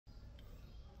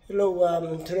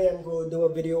Hello, today I'm going to do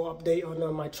a video update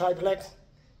on my triplex.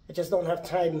 I just don't have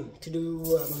time to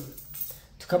do,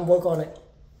 to come work on it,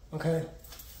 okay?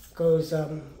 Because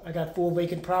I got 4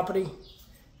 vacant property.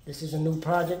 This is a new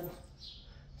project.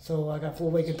 So I got 4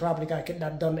 vacant property, got to get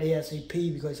that done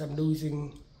ASAP because I'm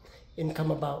losing income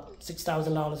about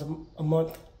 $6,000 a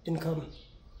month income,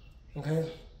 okay?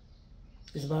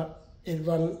 It's about, it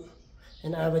run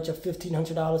an average of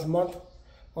 $1,500 a month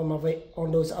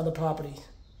on those other properties.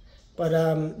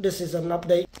 But this is an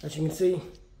update, as you can see.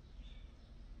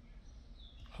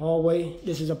 Hallway,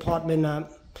 this is apartment,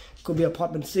 could be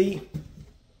apartment C.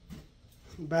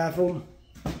 Bathroom,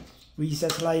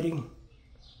 recess lighting,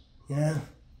 yeah.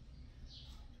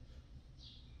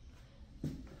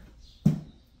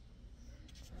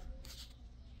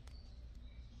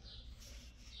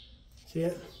 See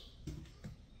it?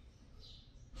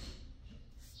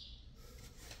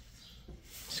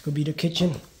 This could be the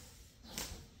kitchen.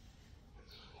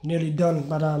 Nearly done,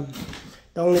 but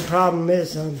the only problem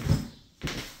is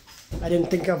I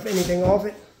didn't think of anything of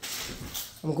it.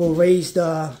 I'm gonna raise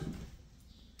the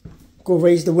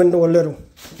window a little.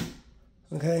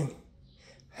 Okay,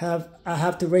 I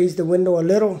have to raise the window a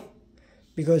little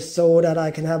because so that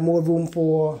I can have more room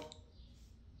for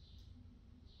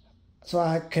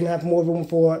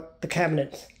the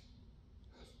cabinets.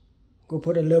 Go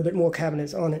put a little bit more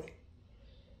cabinets on it.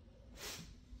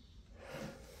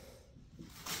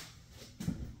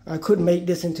 I could make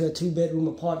this into a 2-bedroom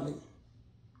apartment.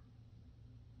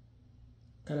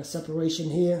 Got a separation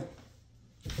here,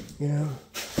 you know.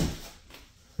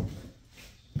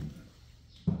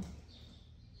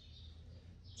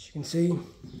 As you can see,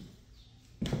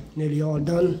 nearly all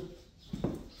done.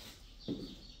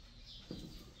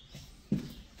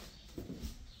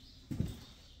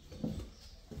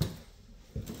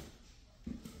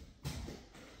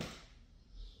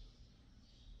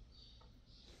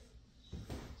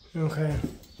 Okay,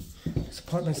 it's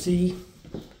apartment C,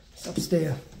 it's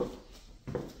upstairs.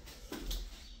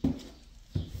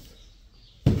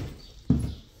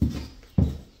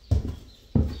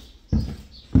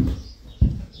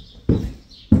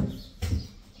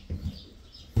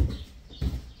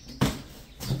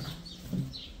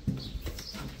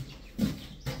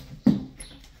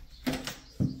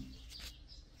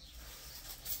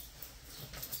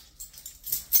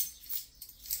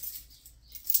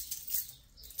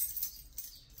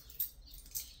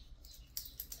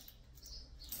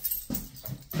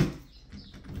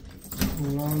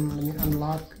 Hold on, let me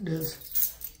unlock this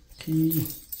key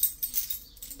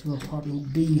to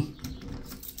apartment B.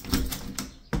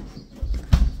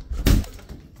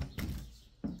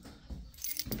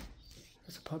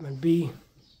 That's apartment B.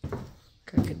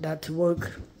 Gotta get that to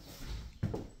work.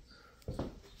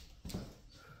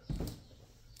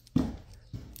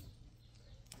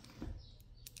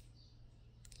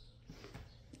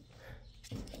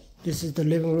 This is the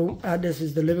living room. This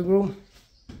is the living room.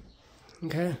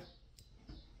 Okay.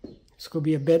 It's gonna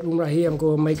be a bedroom right here. I'm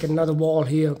gonna make another wall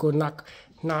here. I'm gonna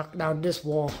knock down this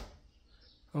wall.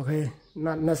 Okay,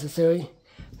 not necessary.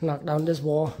 Knock down this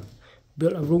wall.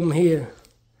 Build a room here.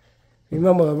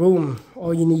 Remember, a room,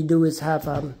 all you need to do is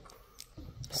have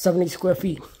 70 square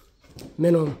feet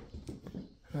minimum.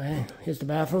 Okay, here's the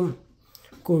bathroom.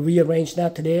 Go rearrange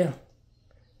that to there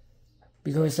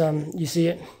because you see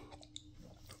it.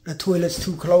 The toilet's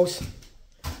too close,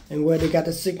 and where they got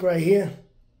the sink right here.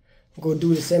 I'm going to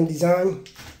do the same design.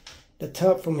 The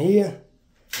tub from here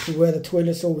to where the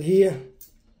toilet's over here.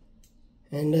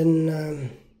 And then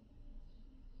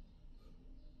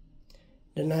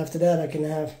after that I can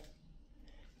have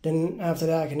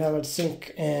a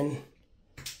sink, and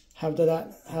after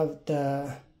that have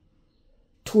the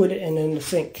toilet and then the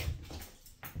sink.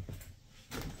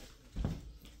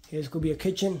 Here's going to be a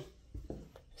kitchen.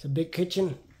 It's a big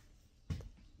kitchen.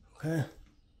 Okay.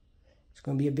 It's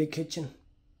going to be a big kitchen.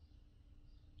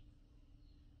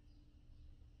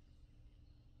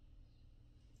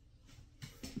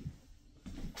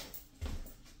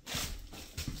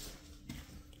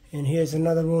 And here's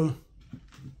another room.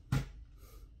 I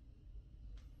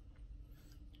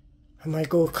might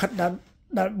go cut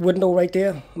that window right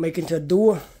there, make it into a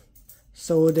door,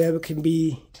 so there can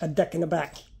be a deck in the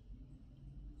back.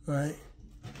 All right.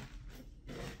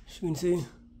 As you can see.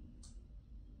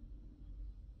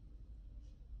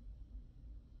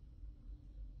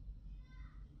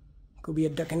 Could be a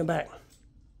deck in the back.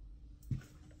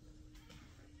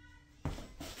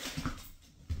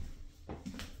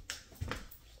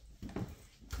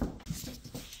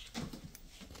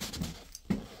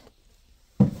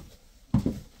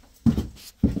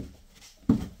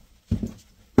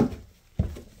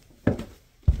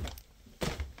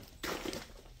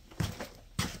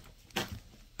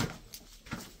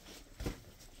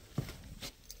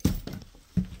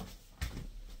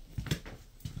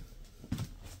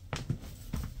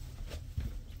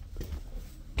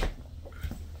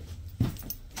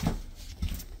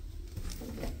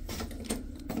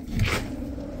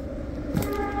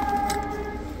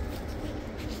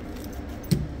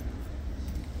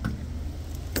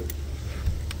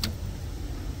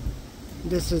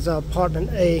 This is apartment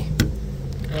A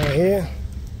right here.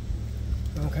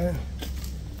 Okay,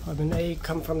 apartment A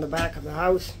come from the back of the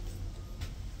house.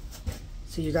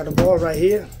 See, you got a wall right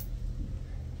here.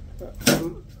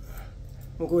 I'm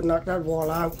going to knock that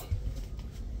wall out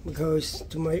because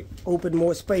to open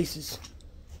more spaces.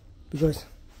 Because,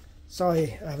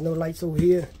 sorry, I have no lights over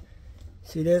here.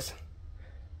 See this?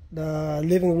 The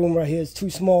living room right here is too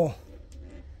small.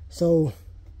 So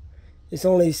it's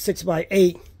only 6 by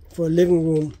 8 for a living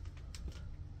room.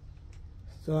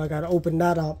 So I gotta open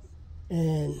that up,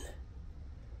 and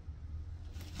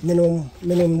minimum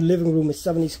living room is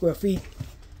 70 square feet.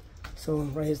 So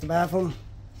right here's the bathroom.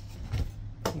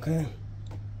 Okay.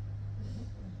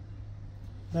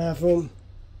 Bathroom.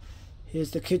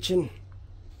 Here's the kitchen.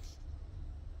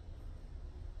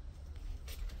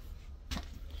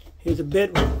 Here's a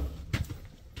bedroom.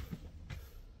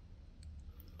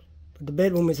 But the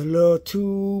bedroom is a little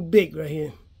too big right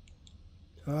here.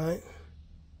 Alright.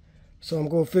 So I'm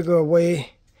going to figure a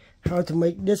way how to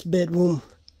make this bedroom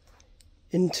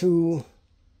into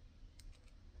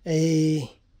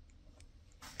a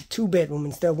 2-bedroom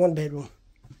instead of 1 bedroom.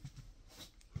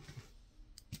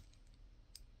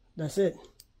 That's it.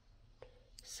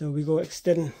 So we go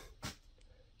extend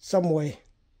some way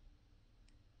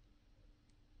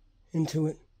into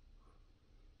it.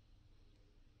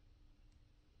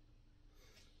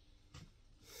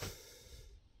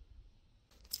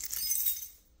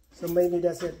 So maybe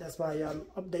that's it. That's my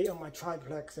update on my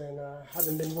triplex, and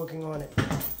haven't been working on it.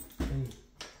 And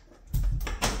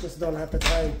just don't have the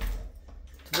time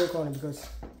to work on it because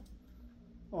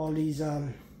all these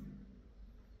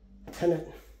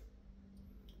tenants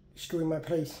destroying my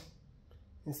place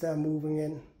instead of moving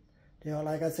in. They all,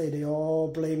 like I say, they all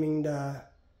blaming the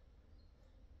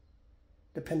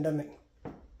pandemic.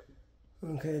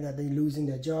 Okay, that they losing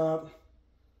their job.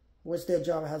 What's their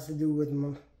job has to do with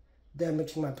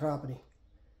damaging my property?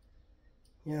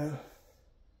 You know,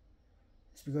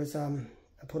 it's because I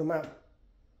put them out.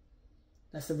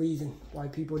 That's the reason why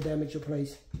people damage your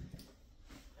place.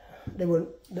 They will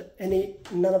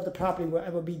none of the property will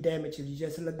ever be damaged if you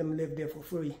just let them live there for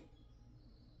free.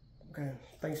 Okay,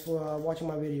 thanks for watching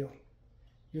my video.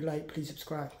 If you like, please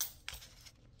subscribe.